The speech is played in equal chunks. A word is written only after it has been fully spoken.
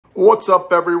What's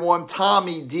up, everyone?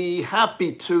 Tommy D.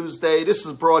 Happy Tuesday. This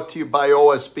is brought to you by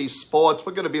OSB Sports.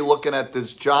 We're going to be looking at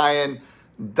this giant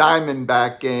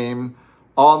Diamondback game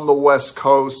on the West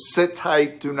Coast. Sit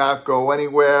tight. Do not go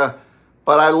anywhere.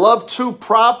 But I love two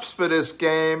props for this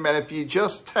game. And if you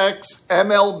just text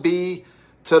MLB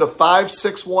to the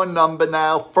 561 number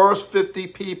now, first 50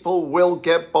 people will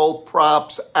get both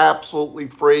props absolutely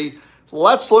free.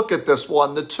 Let's look at this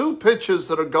one. The two pitchers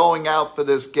that are going out for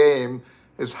this game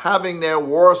is having their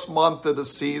worst month of the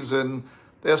season.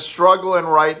 They're struggling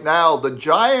right now. The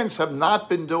Giants have not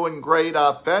been doing great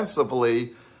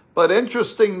offensively, but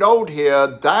interesting note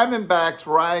here, Diamondbacks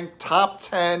ranked top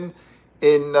 10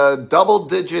 in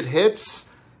double-digit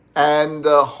hits and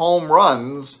home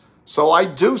runs. So I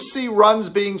do see runs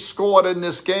being scored in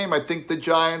this game. I think the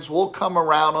Giants will come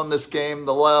around on this game.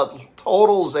 The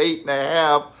total's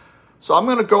 8.5. So I'm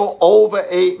going to go over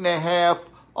 8.5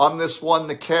 on this one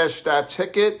to cash that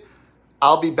ticket.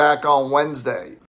 I'll be back on Wednesday.